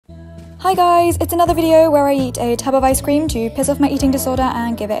Hi guys, it's another video where I eat a tub of ice cream to piss off my eating disorder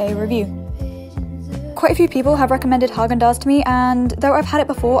and give it a review. Quite a few people have recommended Häagen Dazs to me, and though I've had it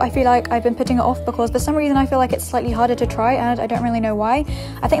before, I feel like I've been putting it off because for some reason I feel like it's slightly harder to try and I don't really know why.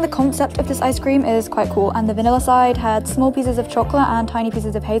 I think the concept of this ice cream is quite cool, and the vanilla side had small pieces of chocolate and tiny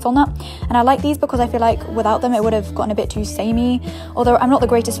pieces of hazelnut, and I like these because I feel like without them it would have gotten a bit too samey, although I'm not the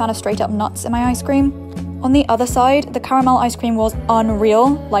greatest fan of straight up nuts in my ice cream. On the other side, the caramel ice cream was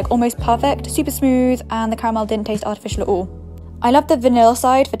unreal, like almost perfect, super smooth, and the caramel didn't taste artificial at all. I love the vanilla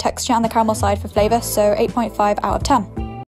side for texture and the caramel side for flavour, so 8.5 out of 10.